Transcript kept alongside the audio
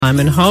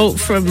Simon Holt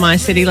from My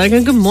City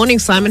Logan. Good morning,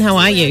 Simon. How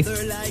are you?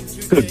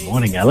 Good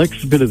morning,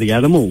 Alex. A bit of the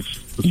animals.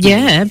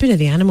 Yeah, a bit of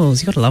the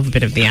animals. You've got to love a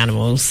bit of the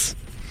animals.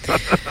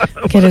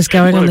 Get us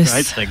going on this.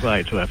 What a great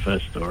segue to our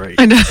first story.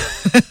 I know.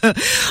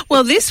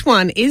 Well, this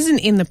one isn't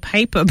in the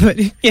paper, but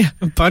yeah,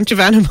 a bunch of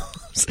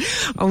animals.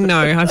 Oh, no,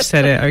 I've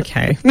said it.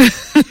 Okay.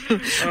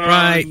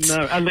 Right.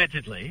 No,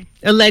 allegedly.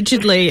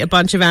 Allegedly, a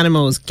bunch of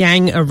animals.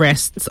 Gang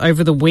arrests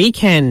over the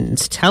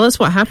weekend. Tell us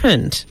what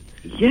happened.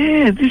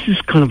 Yeah, this is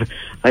kind of...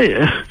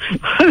 I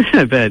don't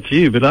know about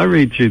you, but I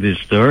read through this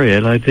story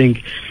and I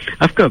think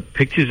I've got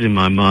pictures in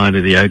my mind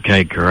of the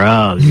OK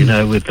Corral, you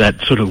know, with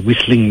that sort of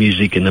whistling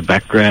music in the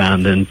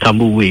background and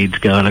tumbleweeds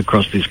going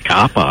across this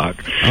car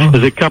park. Oh.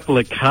 There's a couple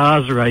of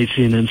cars race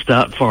in and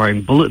start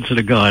firing bullets at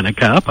a guy in a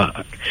car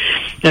park.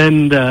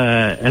 And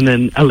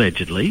then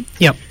allegedly...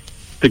 Yep.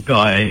 The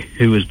guy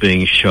who was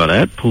being shot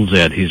at pulls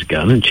out his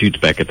gun and shoots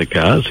back at the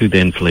cars, who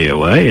then flee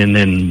away, and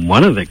then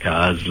one of the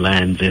cars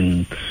lands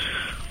in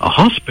a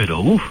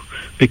hospital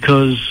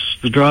because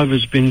the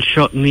driver's been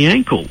shot in the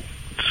ankle.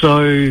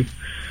 So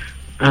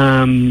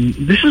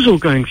this is all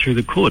going through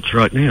the courts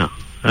right now.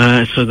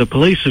 So the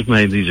police have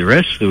made these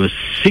arrests. There were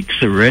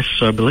 6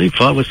 arrests, I believe,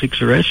 5 or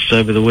 6 arrests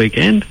over the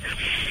weekend.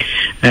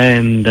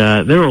 And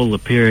they're all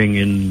appearing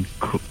in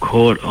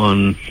court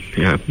on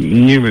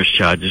numerous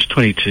charges,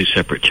 22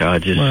 separate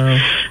charges.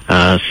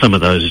 Wow. Some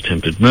of those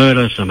attempted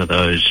murder, some of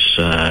those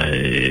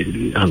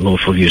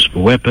unlawful use of a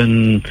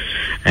weapon,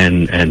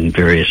 and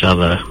various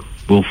other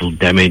willful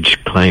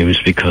damage claims,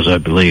 because I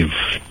believe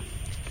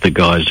the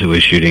guys who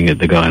were shooting at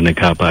the guy in the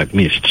car park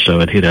missed,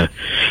 so it hit a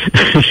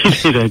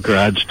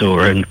garage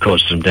door and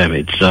caused some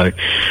damage. So,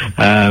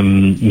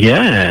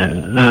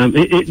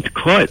 it's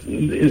quite,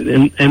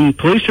 and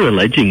police are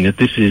alleging that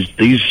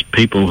these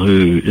people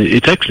who,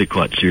 it's actually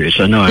quite serious.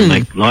 I know I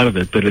make light of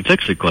it, but it's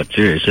actually quite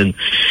serious, and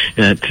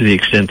to the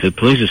extent that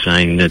police are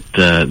saying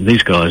that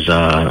these guys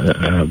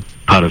are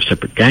part of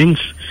separate gangs,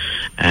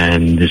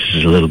 and this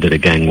is a little bit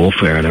of gang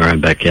warfare in our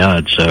own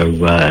backyard. So,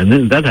 and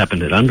then that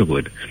happened at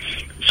Underwood.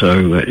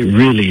 So it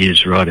really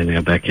is right in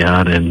our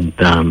backyard, and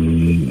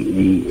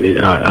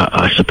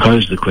I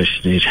suppose the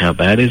question is, how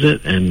bad is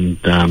it, and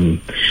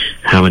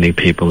how many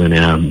people in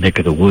our neck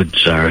of the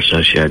woods are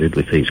associated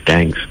with these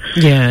gangs?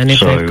 Yeah, and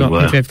if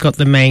they've got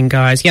the main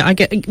guys, yeah, I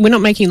get. We're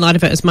not making light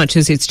of it as much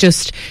as it's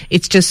just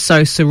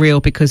so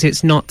surreal, because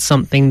it's not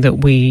something that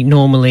we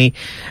normally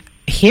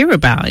hear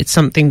about. It's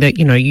something that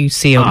you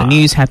see on the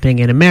news happening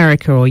in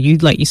America, or you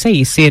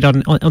see it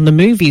on the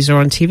movies or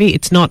on TV.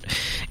 It's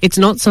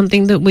not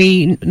something that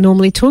we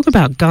normally talk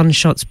about.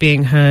 Gunshots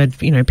being heard,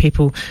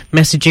 people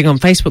messaging on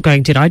Facebook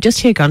going, "Did I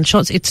just hear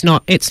gunshots?" It's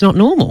not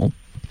normal.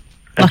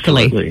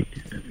 Luckily. Absolutely.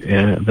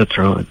 Yeah, that's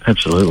right.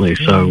 Absolutely.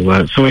 So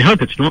we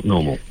hope it's not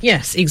normal.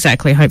 Yes,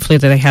 exactly. Hopefully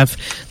that they have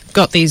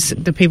got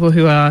the people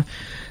who are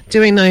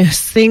doing those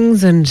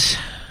things and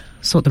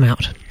sort them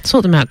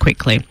out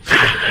quickly.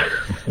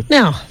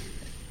 Now,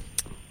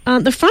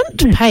 the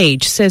front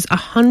page says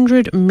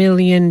 $100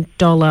 million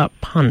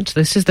punt.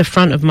 This is the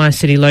front of My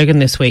City Logan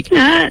this week.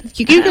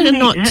 You're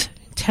not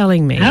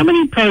telling me. How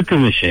many poker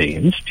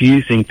machines do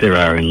you think there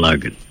are in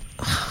Logan?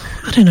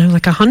 I don't know,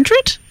 like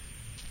 100?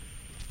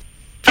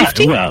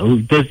 50? Well,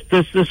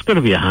 there's got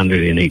to be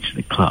 100 in each of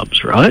the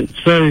clubs, right?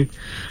 So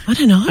I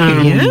don't know.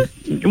 Yeah.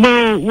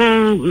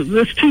 Well,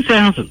 there's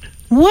 2,000.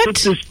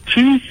 What? There's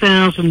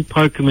 2,000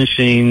 poker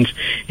machines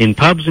in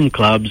pubs and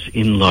clubs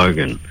in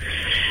Logan.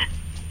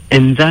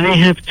 And they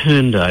have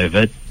turned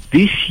over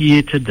this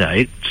year to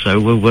date,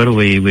 so what are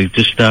we? We've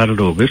just started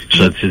August,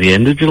 so to the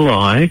end of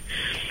July,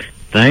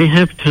 they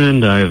have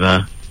turned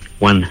over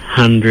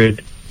 $100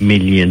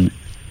 million.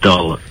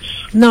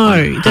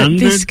 No,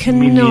 this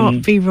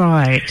cannot be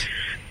right.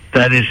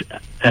 That is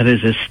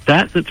a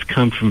stat that's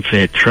come from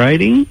Fair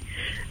Trading,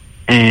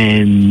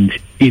 and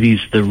it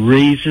is the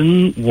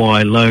reason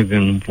why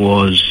Logan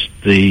was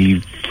the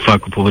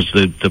focal point, was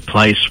the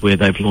place where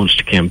they've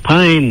launched a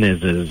campaign.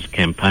 There's a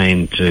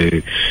campaign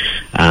to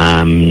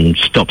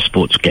stop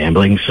sports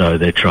gambling, so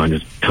they're trying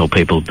to tell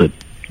people that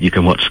you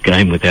can watch the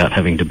game without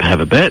having to have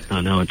a bet.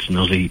 I know it's an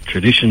Aussie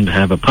tradition to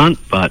have a punt,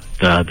 but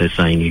they're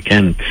saying you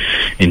can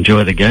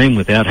enjoy the game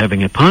without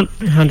having a punt.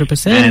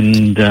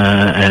 100%.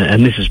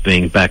 And this is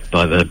being backed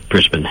by the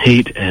Brisbane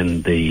Heat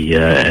and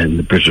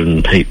the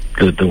Brisbane Heat,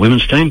 the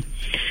women's team.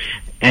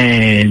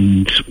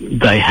 And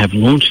they have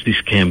launched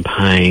this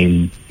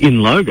campaign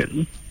in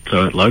Logan,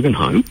 so at Logan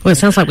Home. Well, it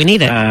sounds like we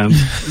need it.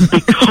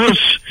 Because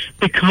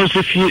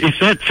if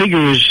that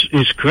figure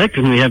is correct,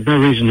 and we have no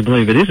reason to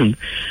believe it isn't,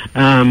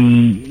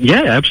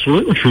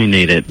 absolutely we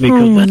need it,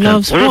 because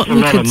that's an awful lot of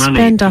money. What we could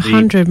spend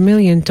 $100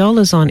 million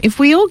on if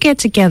we all get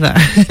together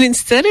and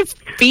instead of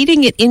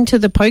feeding it into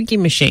the pokey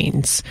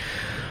machines.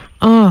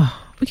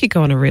 We could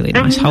go on a really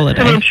nice holiday.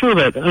 And I'm sure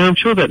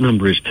that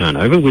number is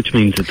turnover, which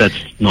means that's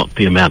not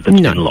the amount that's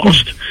been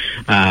lost.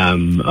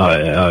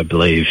 I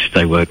believe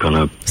they work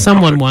on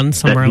someone won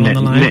somewhere along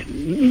the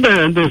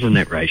line. There's a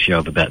net ratio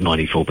of about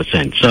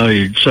 94%. So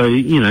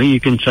you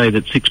can say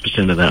that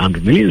 6% of that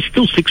 $100 million is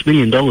still $6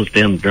 million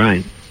down the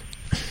drain.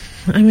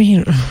 I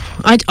mean,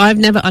 I've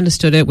never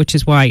understood it, which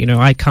is why,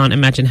 I can't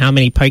imagine how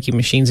many pokie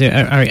machines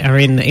are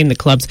in the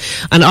clubs.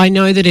 And I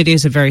know that it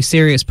is a very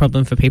serious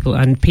problem for people,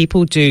 and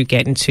people do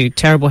get into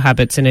terrible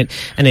habits in it,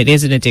 and it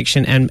is an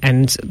addiction,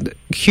 and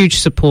huge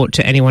support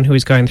to anyone who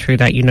is going through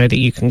that. You know that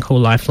you can call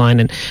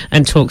Lifeline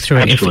and talk through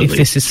it if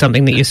this is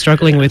something that you're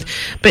struggling with.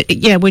 But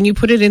yeah, when you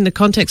put it in the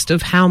context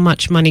of how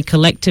much money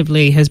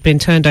collectively has been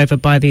turned over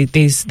by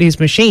these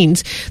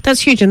machines, that's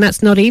huge. And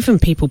that's not even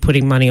people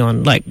putting money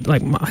on. Like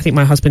I think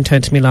my husband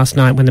turned to me last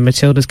night when the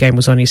Matildas game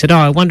was on. He said,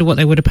 I wonder what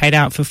they would have paid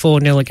out for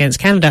 4-0 against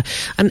Canada.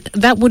 And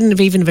that wouldn't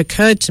have even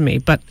occurred to me,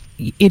 but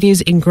it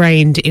is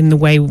ingrained in the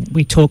way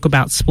we talk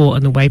about sport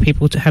and the way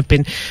people have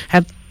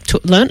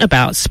learnt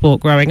about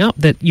sport growing up,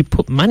 that you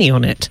put money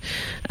on it.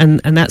 And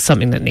that's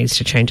something that needs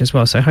to change as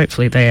well. So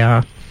hopefully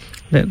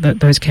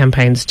those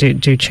campaigns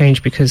do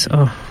change, because,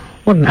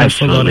 what an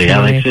awful lot of money.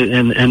 Alex,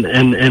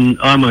 and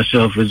I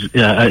myself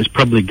is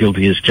probably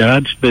guilty as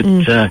charged, but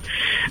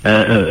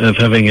of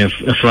having a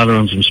flutter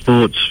on some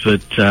sports.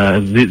 But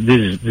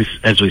this,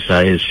 as we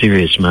say, is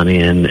serious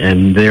money,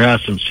 and there are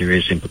some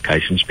serious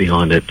implications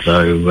behind it.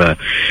 So,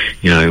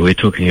 we're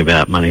talking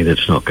about money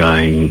that's not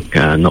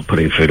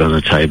putting food on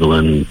the table,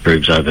 and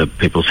roofs over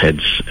people's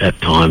heads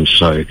at times.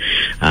 So,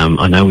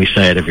 I know we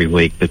say it every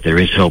week, but there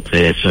is help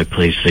there. So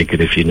please seek it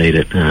if you need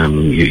it.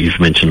 You've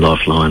mentioned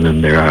Lifeline,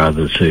 and there are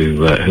others who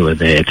are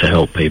there to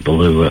help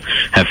people who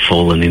have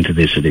fallen into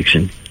this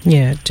addiction.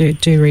 Yeah,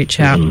 do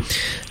reach out.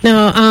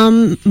 Now,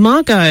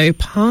 Margot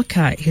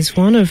Parker is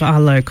one of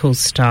our local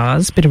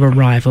stars, bit of a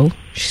rival.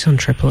 She's on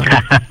Triple A.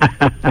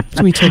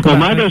 We talk about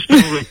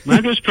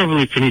Margot's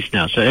probably finished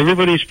now, so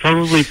everybody's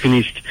probably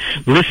finished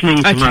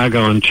listening to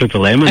Margot on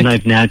Triple M, and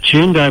they've now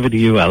tuned over to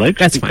you, Alex.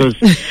 That's because.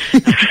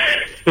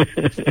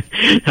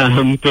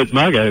 But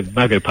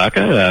Margot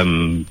Parker,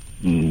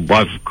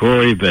 wife of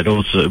Corey, but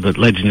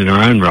legend in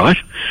her own right,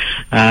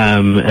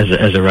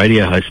 as a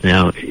radio host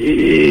now,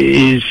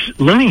 is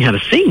learning how to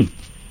sing.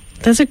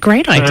 That's a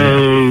great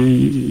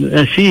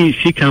idea.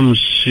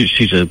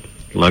 She's a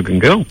Logan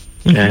girl,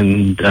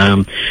 and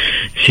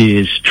she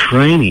is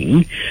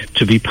training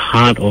to be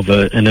part of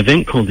an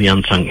event called the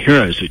Unsung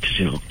Heroes, which is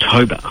in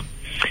October.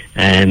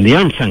 And the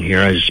Unsung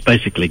Heroes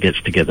basically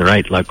gets together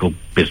 8 local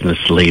business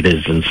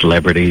leaders and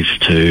celebrities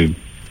to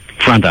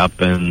front up,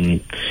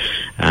 and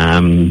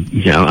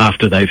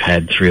after they've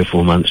had 3 or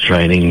 4 months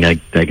training,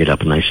 they get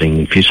up and they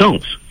sing a few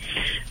songs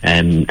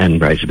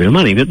and raise a bit of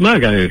money. But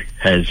Margot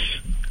has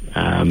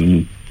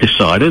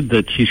decided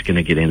that she's going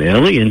to get in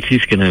early, and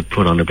she's going to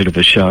put on a bit of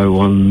a show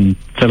on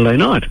Saturday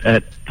night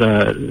at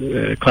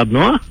Club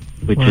Noir,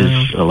 which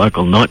is a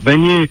local night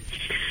venue.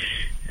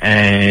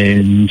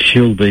 And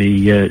she'll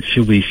be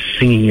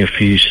singing a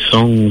few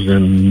songs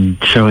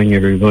and showing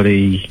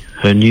everybody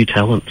her new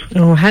talent.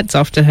 Oh, hats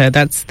off to her.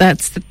 That's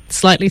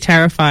slightly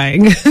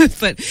terrifying.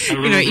 But,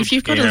 if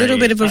you've got a little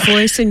bit of a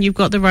voice and you've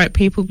got the right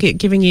people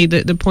giving you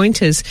the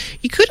pointers,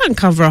 you could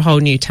uncover a whole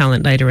new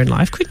talent later in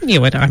life, couldn't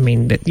you? I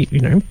mean,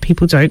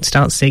 people don't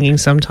start singing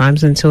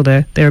sometimes until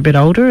they're a bit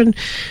older, and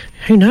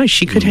who knows,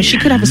 she could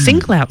have a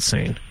single out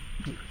soon.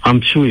 I'm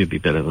sure you'd be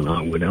better than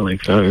I would,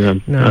 Alex.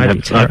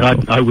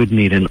 I would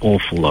need an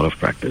awful lot of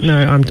practice. No,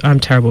 I'm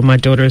terrible. My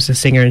daughter is a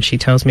singer, and she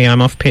tells me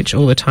I'm off pitch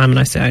all the time.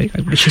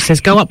 And she says,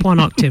 "Go up 1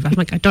 octave." I'm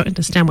like, I don't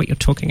understand what you're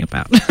talking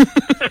about.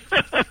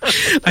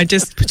 I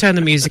just turn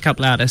the music up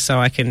louder so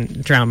I can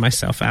drown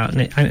myself out,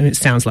 and it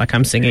sounds like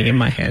I'm singing in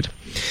my head.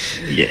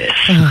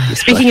 Yes.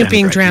 Speaking of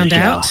being drowned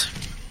out,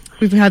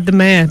 we've had the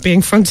mayor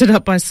being fronted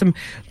up by some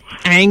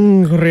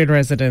angry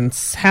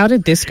residents. How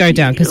did this go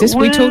down? Because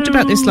we talked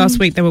about this last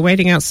week. They were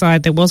waiting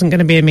outside. There wasn't going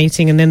to be a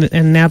meeting,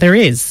 and now there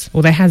is,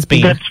 or there has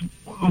been. That's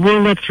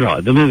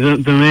right. The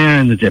mayor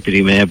and the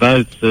deputy mayor,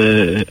 both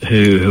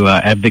who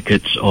are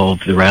advocates of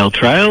the rail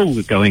trail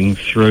going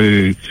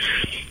through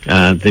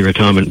the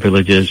retirement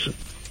villages,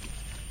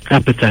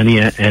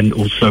 Apatania and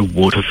also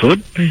Waterford.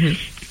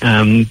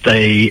 Mm-hmm.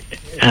 They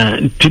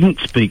didn't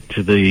speak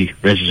to the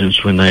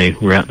residents when they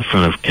were out the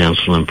front of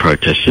council and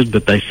protested,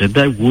 but they said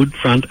they would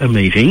front a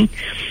meeting,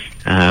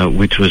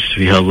 which was to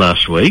be held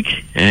last week.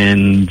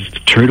 And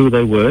true to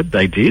their word,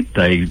 they did.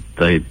 They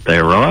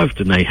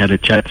arrived and they had a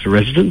chat to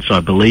residents. I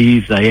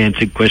believe they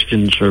answered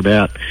questions for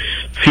about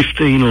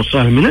 15 or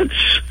so minutes.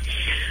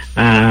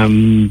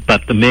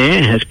 But the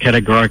mayor has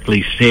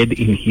categorically said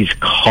in his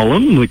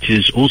column, which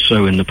is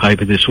also in the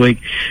paper this week,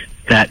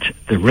 that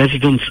the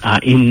residents are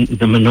in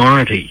the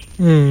minority.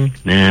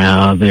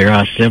 Now, there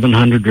are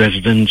 700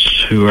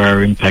 residents who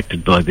are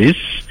impacted by this.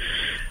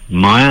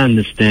 My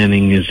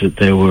understanding is that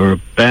there were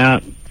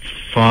about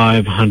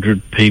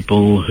 500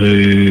 people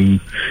who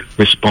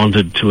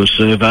responded to a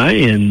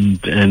survey and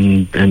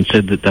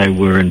said that they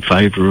were in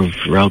favour of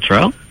rail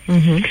trail.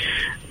 Mm-hmm.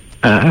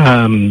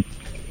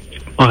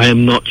 I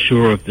am not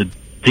sure of the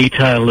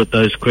detail that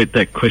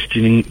that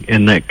questioning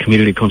and that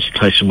community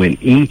consultation went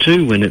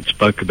into when it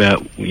spoke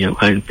about,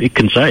 it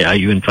can say, are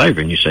you in favour?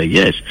 And you say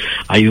yes.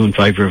 Are you in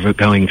favour of it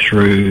going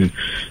through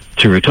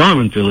to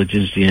retirement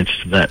villages, the answer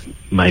to that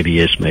may be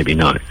yes, maybe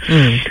no.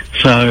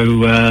 So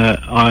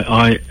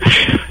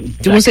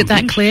was it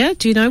that clear?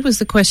 Do you know? Was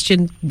the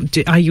question,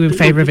 are you in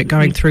favour of it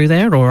going through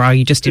there, or are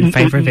you just in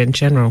favour of it in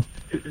general?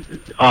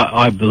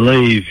 I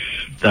believe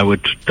they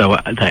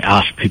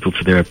asked people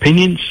for their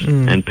opinions,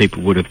 and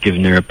people would have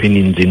given their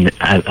opinions in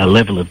a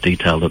level of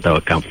detail that they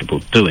were comfortable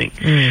doing.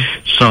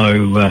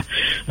 So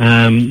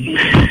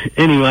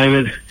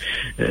anyway,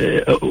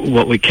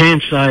 what we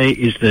can say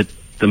is that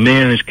the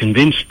Mayor is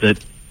convinced that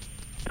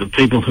the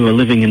people who are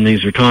living in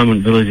these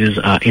retirement villages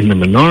are in the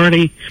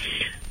minority.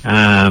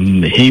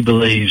 He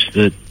believes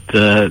that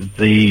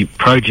the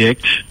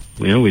project,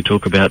 we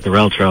talk about the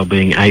rail trail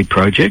being a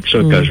project, so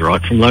it goes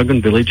right from Logan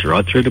Village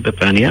right through to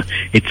Bethania.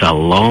 It's a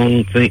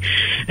long thing,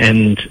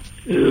 and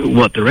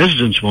what the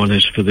residents want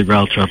is for the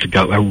rail trail to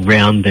go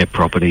around their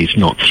properties,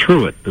 not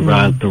through it. The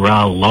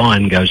rail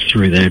line goes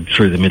through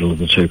the middle of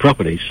the two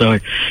properties. So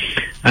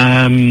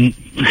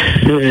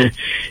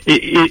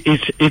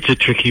it's a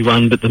tricky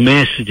one, but the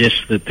Mayor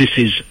suggests that this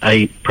is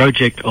a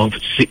project of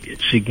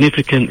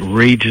significant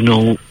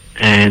regional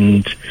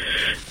and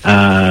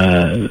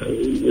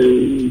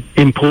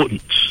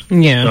importance.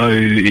 Yeah. So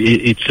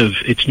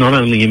it's not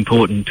only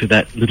important to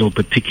that little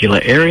particular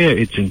area,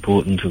 it's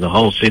important to the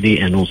whole city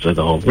and also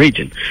the whole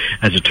region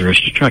as a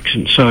tourist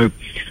attraction. So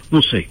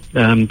we'll see.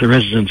 The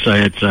residents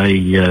say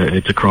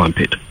it's a crime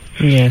pit.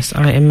 Yes,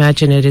 I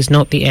imagine it is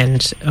not the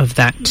end of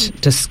that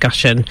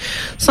discussion.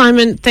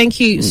 Simon, thank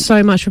you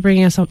so much for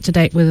bringing us up to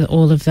date with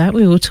all of that.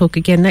 We will talk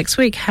again next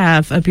week.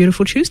 Have a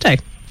beautiful Tuesday.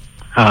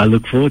 I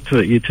look forward to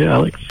it. You too,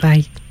 Alex.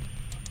 Bye.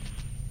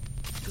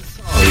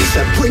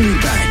 That bring you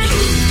back